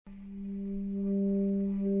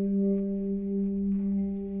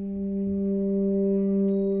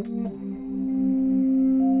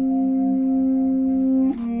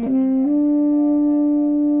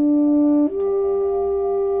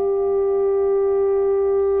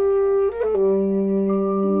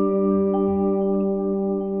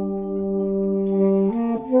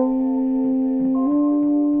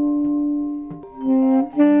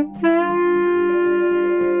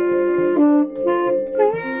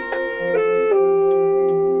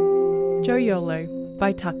Joyolo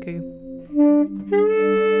by Taku.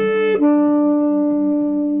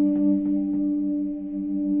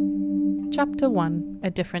 Chapter 1, A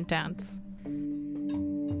Different Dance.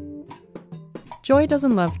 Joy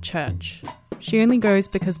doesn't love church. She only goes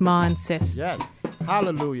because Ma insists. Yes,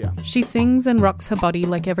 hallelujah. She sings and rocks her body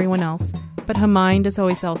like everyone else, but her mind is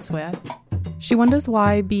always elsewhere. She wonders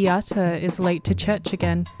why Beata is late to church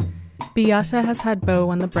again. Beata has had Bo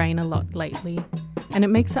on the brain a lot lately, and it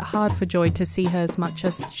makes it hard for Joy to see her as much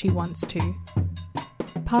as she wants to.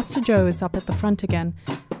 Pastor Joe is up at the front again,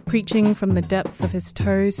 preaching from the depths of his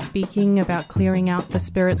toes, speaking about clearing out the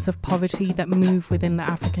spirits of poverty that move within the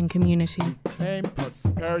African community. Claim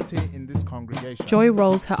prosperity in this congregation. Joy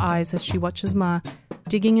rolls her eyes as she watches Ma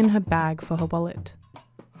digging in her bag for her wallet.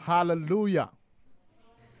 Hallelujah.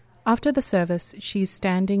 After the service, she's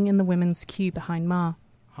standing in the women's queue behind Ma.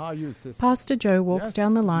 How are you, sister? Pastor Joe walks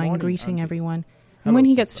down the line, Morning, greeting Auntie. everyone. Hello, And when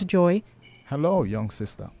he gets sister. to Joy, Hello, young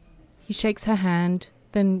sister. he shakes her hand,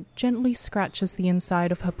 then gently scratches the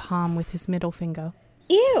inside of her palm with his middle finger.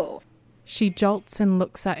 Ew! She jolts and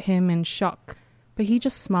looks at him in shock, but he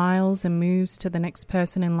just smiles and moves to the next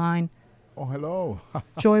person in line. Oh, hello.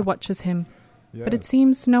 Joy watches him, but it Yes.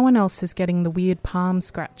 seems no one else is getting the weird palm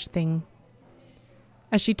scratch thing.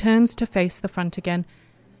 As she turns to face the front again,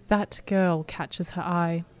 that girl catches her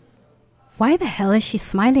eye. Why the hell is she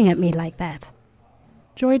smiling at me like that?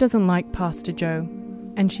 Joy doesn't like Pastor Joe,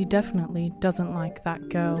 and she definitely doesn't like that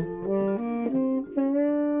girl.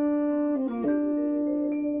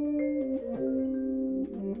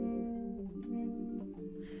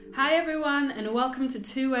 Hi everyone, and welcome to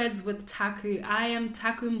Two Words with Taku. I am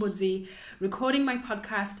Taku Mbudzi, recording my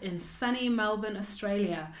podcast in sunny Melbourne,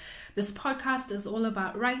 Australia. This podcast is all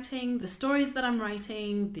about writing, the stories that I'm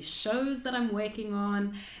writing, the shows that I'm working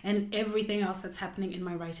on, and everything else that's happening in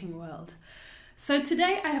my writing world. So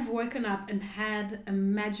today I have woken up and had a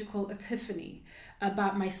magical epiphany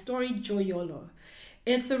about my story Joyolo.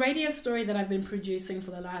 It's a radio story that I've been producing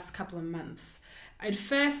for the last couple of months. It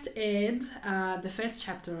first aired, the first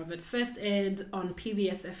chapter of it first aired on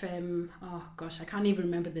PBS FM, oh gosh, I can't even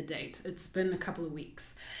remember the date. It's been a couple of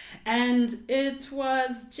weeks. And it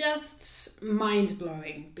was just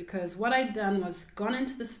mind-blowing because what I'd done was gone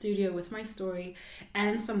into the studio with my story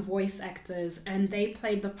and some voice actors, and they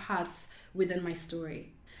played the parts within my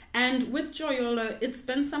story. And with Joyolo, it's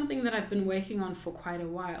been something that I've been working on for quite a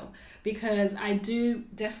while because I do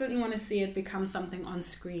definitely want to see it become something on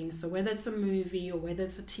screen. So whether it's a movie or whether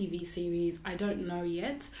it's a TV series, I don't know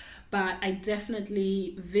yet, but I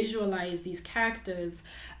definitely visualize these characters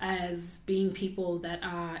as being people that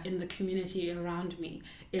are in the community around me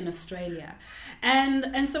in Australia.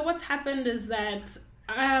 And so what's happened is that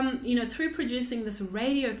through producing this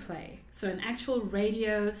radio play, so an actual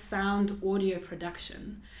radio sound audio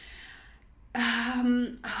production,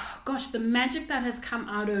 the magic that has come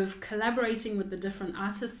out of collaborating with the different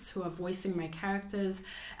artists who are voicing my characters,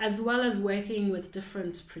 as well as working with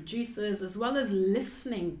different producers, as well as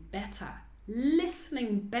listening better,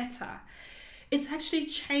 it's actually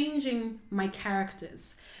changing my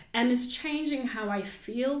characters. And it's changing how I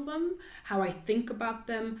feel them, how I think about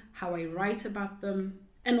them, how I write about them,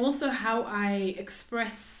 and also how I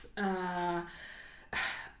express, how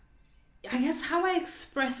I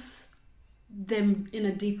express them in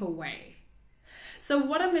a deeper way. So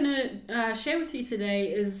what I'm going to share with you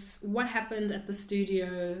today is what happened at the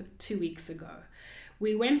studio 2 weeks ago.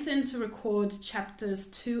 We went in to record chapters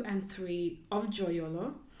 2 and 3 of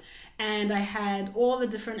Joyolo, and I had all the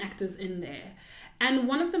different actors in there. And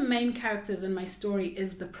one of the main characters in my story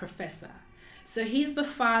is the professor. So he's the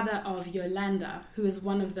father of Yolanda, who is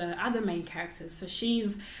one of the other main characters. So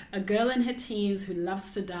she's a girl in her teens who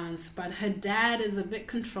loves to dance, but her dad is a bit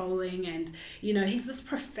controlling, and, he's this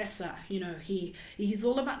professor, he's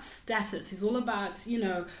all about status. He's all about,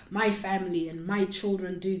 my family and my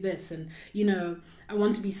children do this. And, I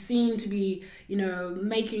want to be seen to be,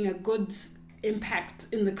 making a good impact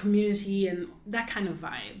in the community and that kind of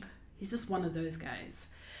vibe. He's just one of those guys.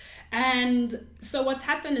 And so what's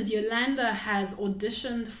happened is Yolanda has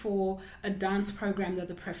auditioned for a dance program that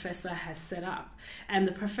the professor has set up. And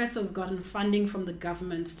the professor's gotten funding from the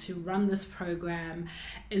government to run this program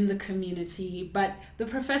in the community. But the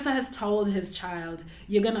professor has told his child,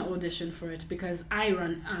 you're going to audition for it because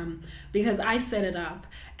because I set it up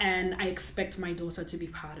and I expect my daughter to be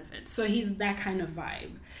part of it. So he's that kind of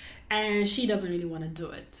vibe. And she doesn't really want to do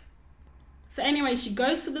it. So anyway, she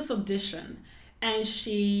goes to this audition and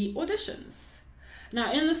she auditions.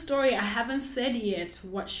 Now in the story, I haven't said yet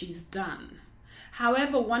what she's done.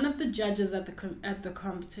 However, one of the judges at the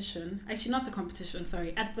competition, actually not the competition,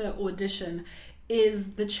 sorry, at the audition,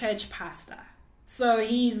 is the church pastor. So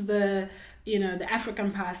he's the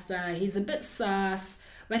African pastor. He's a bit sus,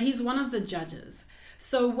 but he's one of the judges.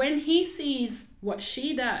 So when he sees what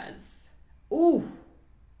she does,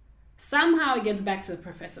 somehow it gets back to the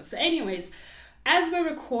professor. So anyways, as we're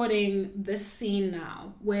recording this scene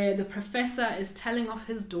now, where the professor is telling off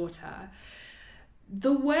his daughter,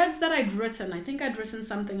 the words that I'd written, I think I'd written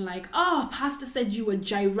something like, pastor said you were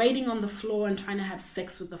gyrating on the floor and trying to have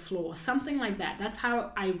sex with the floor, something like that. That's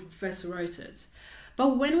how I first wrote it.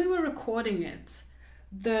 But when we were recording it,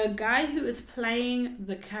 the guy who is playing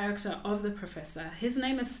the character of the professor, his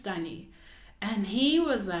name is Stanley, and he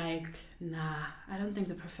was like, nah, I don't think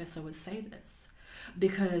the professor would say this,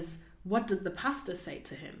 because what did the pastor say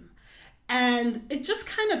to him? And it just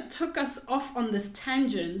kind of took us off on this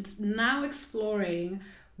tangent, now exploring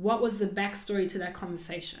what was the backstory to that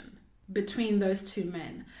conversation between those two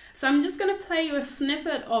men. So I'm just going to play you a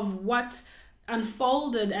snippet of what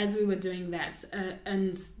unfolded as we were doing that,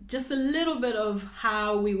 and just a little bit of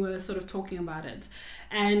how we were sort of talking about it.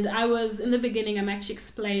 And I was, in the beginning, I'm actually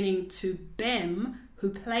explaining to Bem, who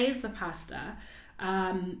plays the pastor,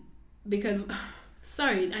 because...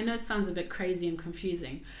 Sorry, I know it sounds a bit crazy and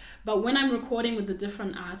confusing, but when I'm recording with the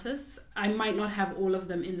different artists, I might not have all of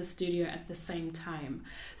them in the studio at the same time.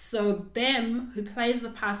 So Bem, who plays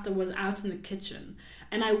the pastor, was out in the kitchen,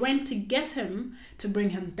 and I went to get him to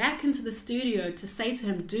bring him back into the studio to say to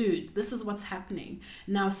him, dude, this is what's happening.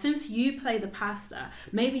 Now, since you play the pastor,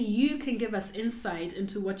 maybe you can give us insight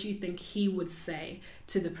into what you think he would say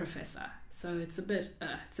to the professor. So it's a bit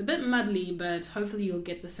muddly, but hopefully you'll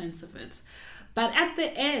get the sense of it. But at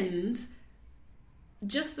the end,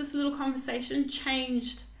 just this little conversation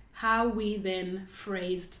changed how we then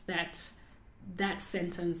phrased that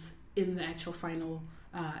sentence in the actual final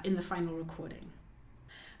recording.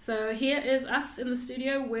 So here is us in the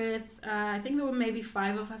studio with, I think there were maybe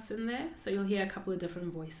 5 of us in there. So you'll hear a couple of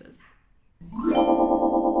different voices.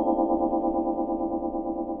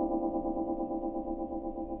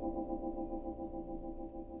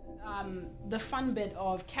 The fun bit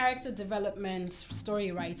of character development,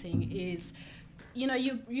 story writing is,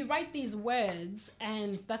 you write these words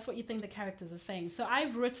and that's what you think the characters are saying. So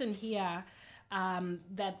I've written here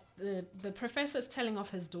that the professor is telling off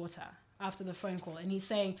his daughter after the phone call, and he's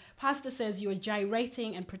saying, pastor says you are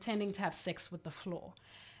gyrating and pretending to have sex with the floor.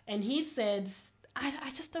 And he said,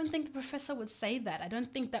 I just don't think the professor would say that. I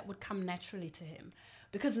don't think that would come naturally to him,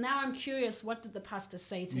 because now I'm curious, what did the pastor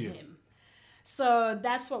say to him? So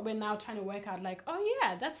that's what we're now trying to work out, like, oh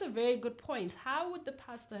yeah, that's a very good point. How would the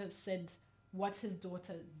pastor have said what his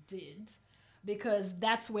daughter did? Because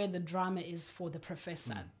that's where the drama is for the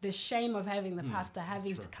professor. The shame of having the pastor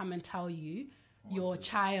having to come and tell you your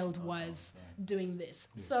child was doing this.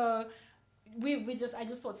 Yes. So I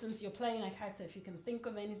just thought, since you're playing a character, if you can think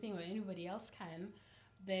of anything, or anybody else can,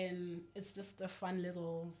 then it's just a fun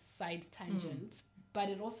little side tangent. But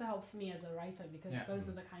it also helps me as a writer, because those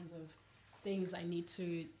are the kinds of things I need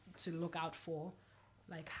to look out for,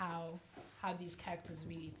 like how these characters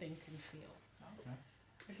really think and feel. Okay.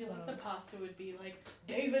 I feel like the pastor would be like,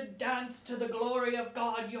 David danced to the glory of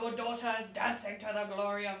God, your daughter is dancing to the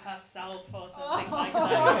glory of herself, or something like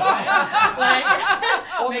that. Right?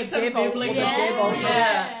 Like, or the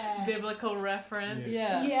devil. Biblical reference.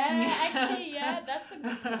 Yeah, actually, that's a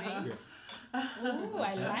good point. Ooh,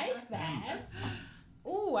 I like that.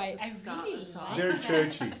 Ooh, I really like that. Very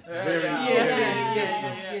churchy. Yes,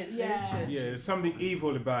 very churchy. Yeah, something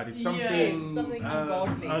evil about it. Something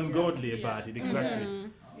ungodly about it, exactly.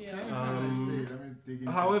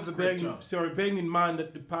 However, bearing in mind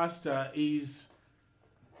that the pastor is,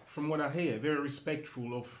 from what I hear, very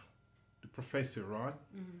respectful of the professor, right?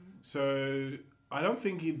 So I don't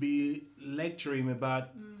think he'd be lecturing about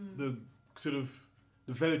the sort of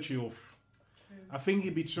the virtue of. I think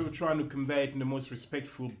he'd be trying to convey it in the most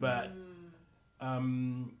respectful but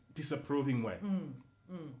disapproving way.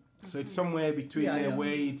 So it's somewhere between there where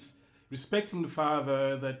it's respecting the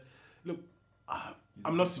father that, look,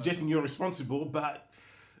 I'm not suggesting you're responsible, but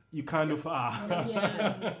you kind of are.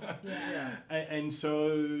 And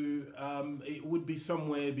so it would be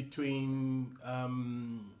somewhere between,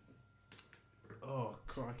 oh,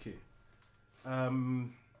 crikey.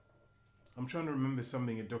 I'm trying to remember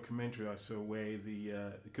something, a documentary I saw where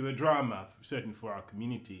because the drama, certainly for our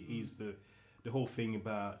community, is the whole thing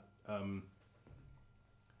about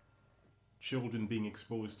children being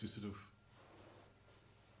exposed to sort of.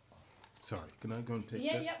 Sorry, can I go and take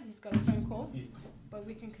that? Yeah, he's got a phone call, but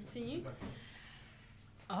we can continue.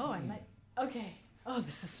 Oh, I like. Okay. Oh,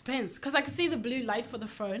 the suspense, because I could see the blue light for the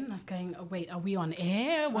phone. And I was going, oh wait, are we on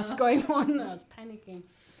air? What's going on? I was panicking,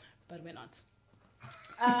 but we're not.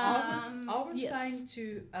 I was yes. saying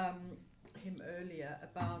to him earlier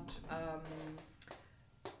about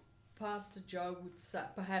Pastor Joe would say,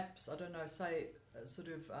 perhaps, I don't know, say sort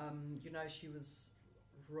of, she was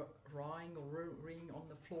writhing or rearing on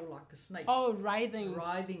the floor like a snake. Oh, writhing.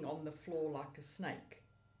 Writhing on the floor like a snake.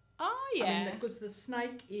 Oh, yeah. I mean, because the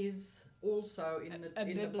snake is also in the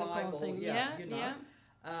Bible. Thing. Yeah, yeah.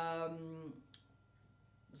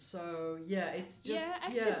 So yeah, it's just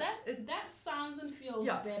that sounds and feels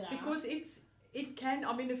better. Because it can.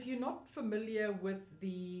 I mean, if you're not familiar with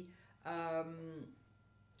the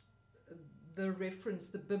reference,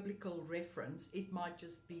 the biblical reference, it might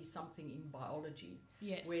just be something in biology.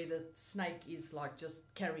 Yes. Where the snake is like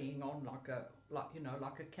just carrying on like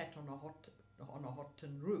a cat on a hot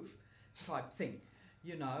tin roof type thing,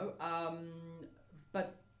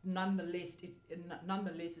 but nonetheless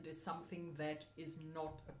it is something that is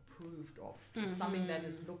not approved of, something that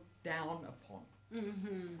is looked down upon.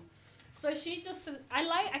 So she just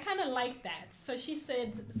I kind of like that. So she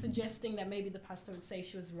said, suggesting that maybe the pastor would say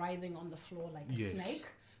she was writhing on the floor like a snake,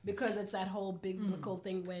 because it's that whole biblical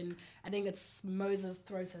thing when I think it's Moses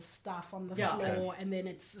throws his staff on the floor and then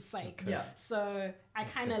it's just like so I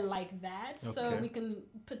kind of like that. So we can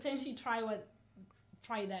potentially try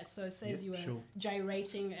that. So it says you were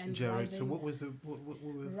gyrating and writhing. So what was the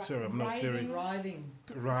sorry, I'm not very writhing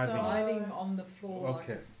on the floor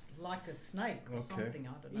like a snake or something.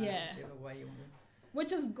 I don't know, whichever way you want to.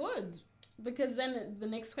 Which is good, because then the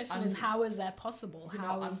next question is, how is that possible?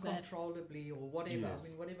 How is that uncontrollably or whatever? Yes. I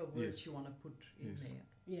mean, whatever words you want to put in there.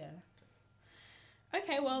 Yeah.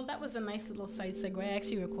 Okay, well, that was a nice little side segue. I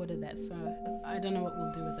actually recorded that, so I don't know what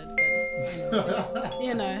we'll do with it, but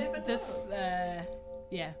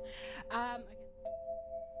yeah.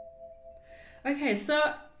 Okay,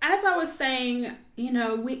 so as I was saying,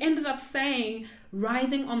 we ended up saying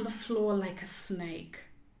writhing on the floor like a snake,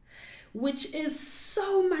 which is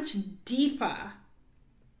so much deeper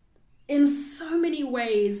in so many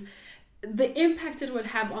ways. The impact it would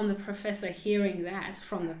have on the professor hearing that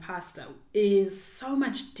from the pastor is so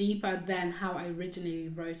much deeper than how I originally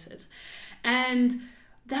wrote it. And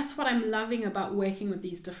that's what I'm loving about working with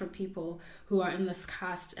these different people who are in this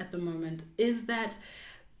cast at the moment, is that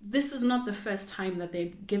this is not the first time that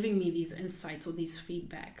they're giving me these insights or these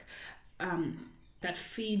feedback that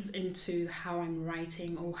feeds into how I'm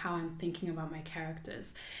writing or how I'm thinking about my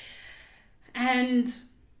characters. And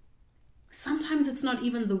sometimes it's not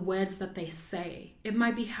even the words that they say. It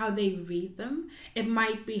might be how they read them. It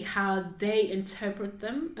might be how they interpret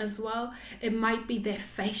them as well. It might be their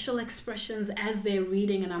facial expressions as they're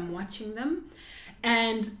reading and I'm watching them.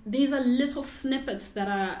 And these are little snippets that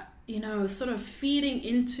are, sort of feeding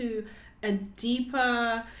into a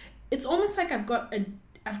deeper... It's almost like I've got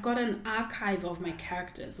an archive of my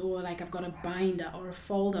characters, or like I've got a binder or a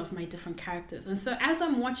folder of my different characters. And so as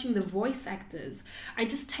I'm watching the voice actors, I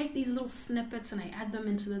just take these little snippets and I add them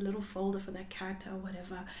into the little folder for that character or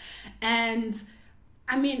whatever. And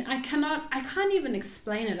I mean, I can't even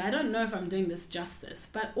explain it. I don't know if I'm doing this justice,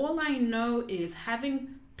 but all I know is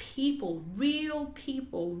having real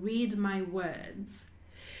people read my words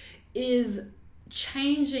is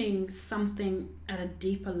changing something at a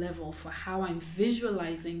deeper level for how I'm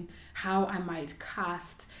visualizing how I might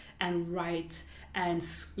cast and write and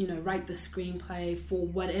write the screenplay for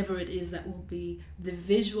whatever it is that will be the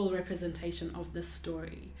visual representation of the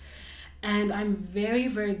story. And I'm very,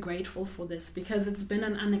 very grateful for this, because it's been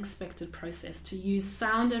an unexpected process to use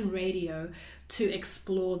sound and radio to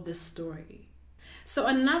explore this story. So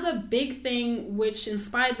another big thing which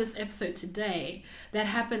inspired this episode today that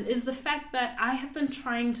happened is the fact that I have been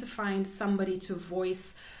trying to find somebody to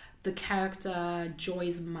voice the character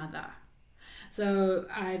Joy's mother. So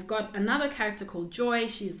I've got another character called Joy.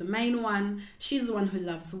 She's the main one. She's the one who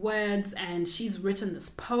loves words, and she's written this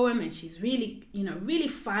poem, and she's really, really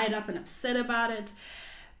fired up and upset about it.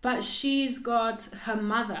 But she's got her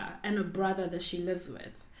mother and a brother that she lives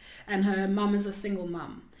with, and her mom is a single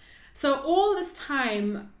mom. So all this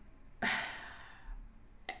time,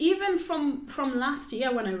 even from last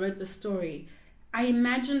year when I wrote the story, I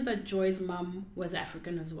imagined that Joy's mom was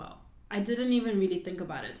African as well. I didn't even really think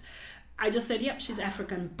about it. I just said, yep, she's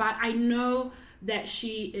African. But I know that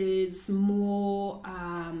she is more,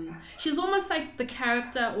 she's almost like the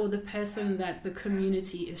character or the person that the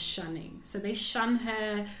community is shunning. So they shun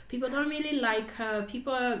her. People don't really like her.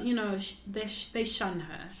 People, they shun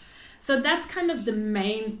her. So that's kind of the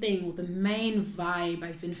main thing, or the main vibe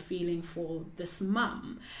I've been feeling for this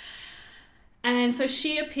mum. And so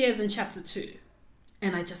she appears in chapter 2,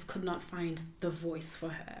 and I just could not find the voice for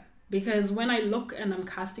her. Because when I look and I'm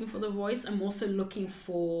casting for the voice, I'm also looking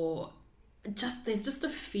for there's just a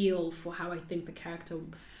feel for how I think the character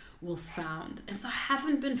will sound. And so I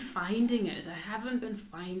haven't been finding it.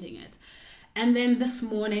 And then this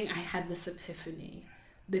morning I had this epiphany,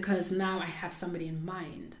 because now I have somebody in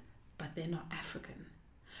mind, but they're not African.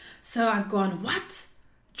 So I've gone, what?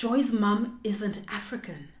 Joy's mum isn't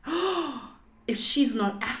African. If she's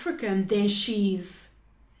not African, then she's...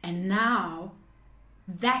 And now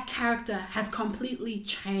that character has completely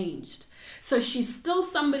changed. So she's still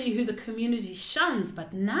somebody who the community shuns,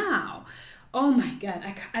 but now, oh my God,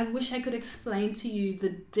 I wish I could explain to you the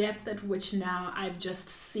depth at which now I've just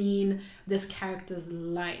seen this character's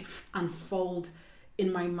life unfold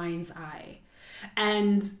in my mind's eye.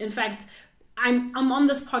 And in fact, I'm on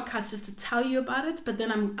this podcast just to tell you about it, but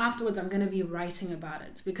then afterwards I'm going to be writing about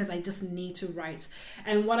it, because I just need to write.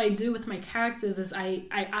 And what I do with my characters is I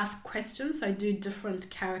ask questions. I do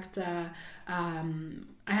different character,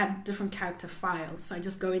 I have different character files. So I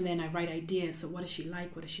just go in there and I write ideas. So what is she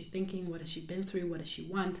like? What is she thinking? What has she been through? What does she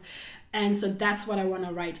want? And so that's what I want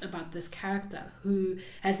to write about this character, who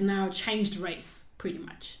has now changed race pretty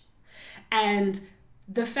much. And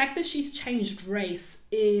the fact that she's changed race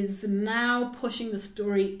is now pushing the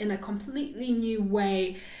story in a completely new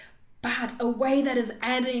way, but a way that is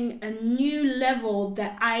adding a new level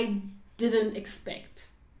that I didn't expect.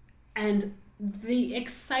 And the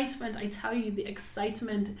excitement, I tell you, the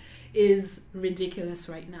excitement is ridiculous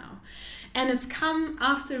right now. And it's come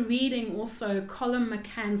after reading also Colin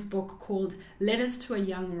McCann's book called Letters to a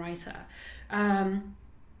Young Writer.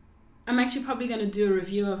 I'm actually probably going to do a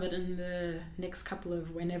review of it in the next couple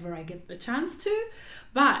of whenever I get the chance to.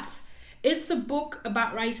 But it's a book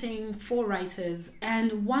about writing for writers.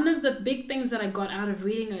 And one of the big things that I got out of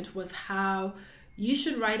reading it was how you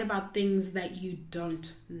should write about things that you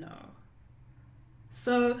don't know.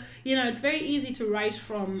 So, it's very easy to write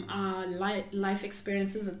from our life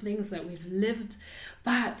experiences and things that we've lived.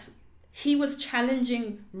 But he was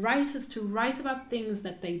challenging writers to write about things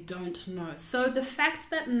that they don't know. So the fact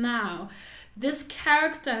that now this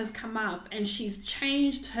character has come up and she's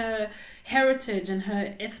changed her heritage and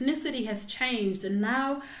her ethnicity has changed, and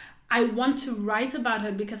now I want to write about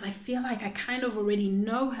her because I feel like I kind of already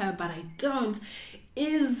know her, but I don't,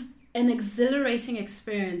 is an exhilarating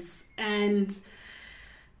experience. And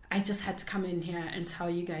I just had to come in here and tell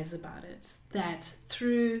you guys about it. That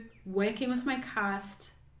through working with my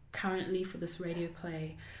cast currently for this radio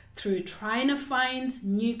play, through trying to find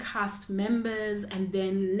new cast members and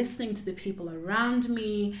then listening to the people around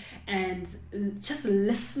me and just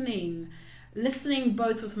listening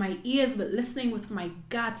both with my ears but listening with my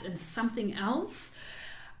gut and something else,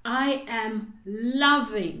 I am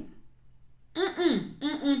loving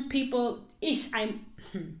people.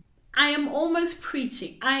 I am almost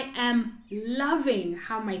preaching. I am loving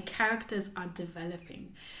how my characters are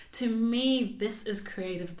developing. To me, this is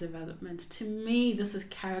creative development. To me, this is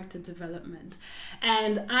character development.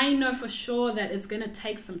 And I know for sure that it's going to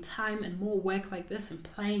take some time and more work like this, and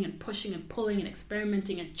playing and pushing and pulling and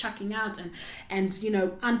experimenting and chucking out and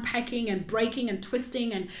unpacking and breaking and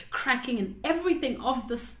twisting and cracking and everything of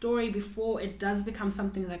the story before it does become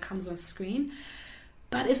something that comes on screen.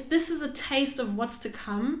 But if this is a taste of what's to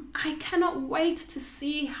come, I cannot wait to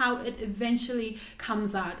see how it eventually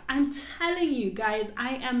comes out. I'm telling you guys,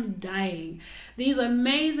 I am dying. These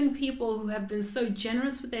amazing people who have been so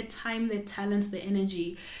generous with their time, their talent, their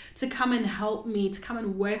energy to come and help me, to come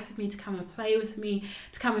and work with me, to come and play with me,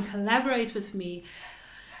 to come and collaborate with me.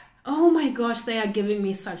 Oh my gosh, they are giving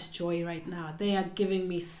me such joy right now. They are giving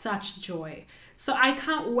me such joy. So I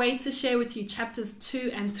can't wait to share with you chapters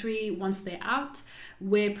 2 and 3 once they're out.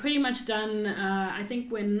 We're pretty much done. I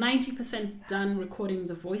think we're 90% done recording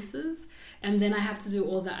the voices, and then I have to do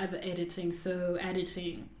all the other editing. So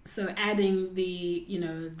adding the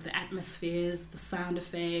the atmospheres, the sound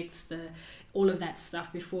effects, all of that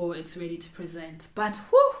stuff before it's ready to present. But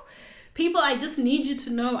whew, people, I just need you to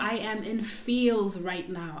know I am in feels right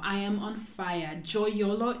now. I am on fire.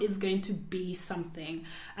 Joyolo is going to be something.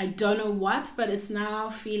 I don't know what, but it's now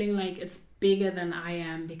feeling like it's bigger than I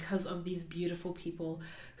am because of these beautiful people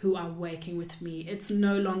who are working with me. It's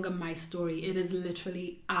no longer my story. It is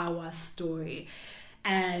literally our story.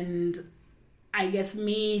 And I guess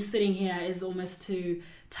me sitting here is almost to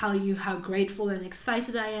tell you how grateful and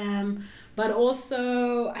excited I am, but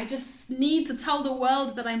also I just need to tell the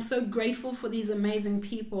world that I'm so grateful for these amazing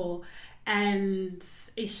people. And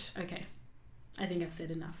okay, I think I've said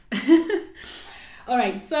enough. All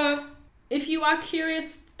right, so if you are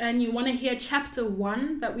curious and you want to hear chapter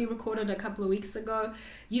 1 that we recorded a couple of weeks ago,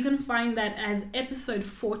 you can find that as episode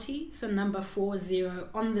 40, so number 40,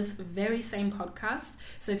 on this very same podcast.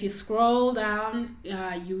 So if you scroll down,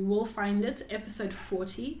 you will find it, episode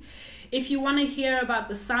 40. If you want to hear about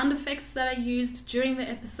the sound effects that I used during the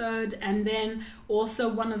episode, and then also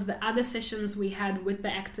one of the other sessions we had with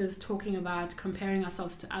the actors talking about comparing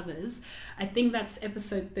ourselves to others, I think that's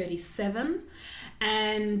episode 37.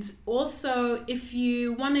 And also, if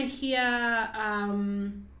you want to hear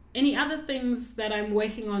any other things that I'm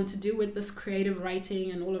working on to do with this creative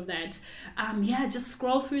writing and all of that, just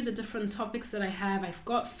scroll through the different topics that I have. I've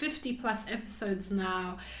got 50 plus episodes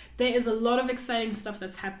now. There is a lot of exciting stuff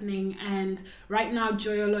that's happening, and right now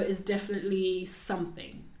Joyolo is definitely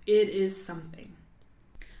something. It is something.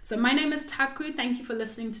 So my name is Taku. Thank you for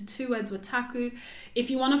listening to 2 Words with Taku. If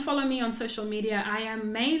you want to follow me on social media, I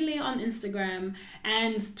am mainly on Instagram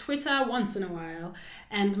and Twitter once in a while,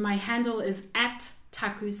 and my handle is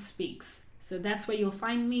 @TakuSpeaks. So that's where you'll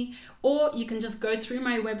find me. Or you can just go through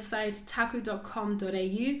my website,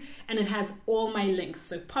 taku.com.au, and it has all my links.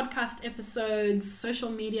 So podcast episodes, social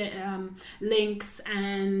media links,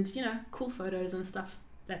 and, cool photos and stuff.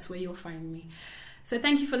 That's where you'll find me. So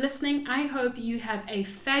thank you for listening. I hope you have a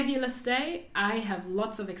fabulous day. I have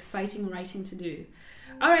lots of exciting writing to do.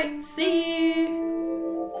 All right, see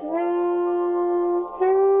you.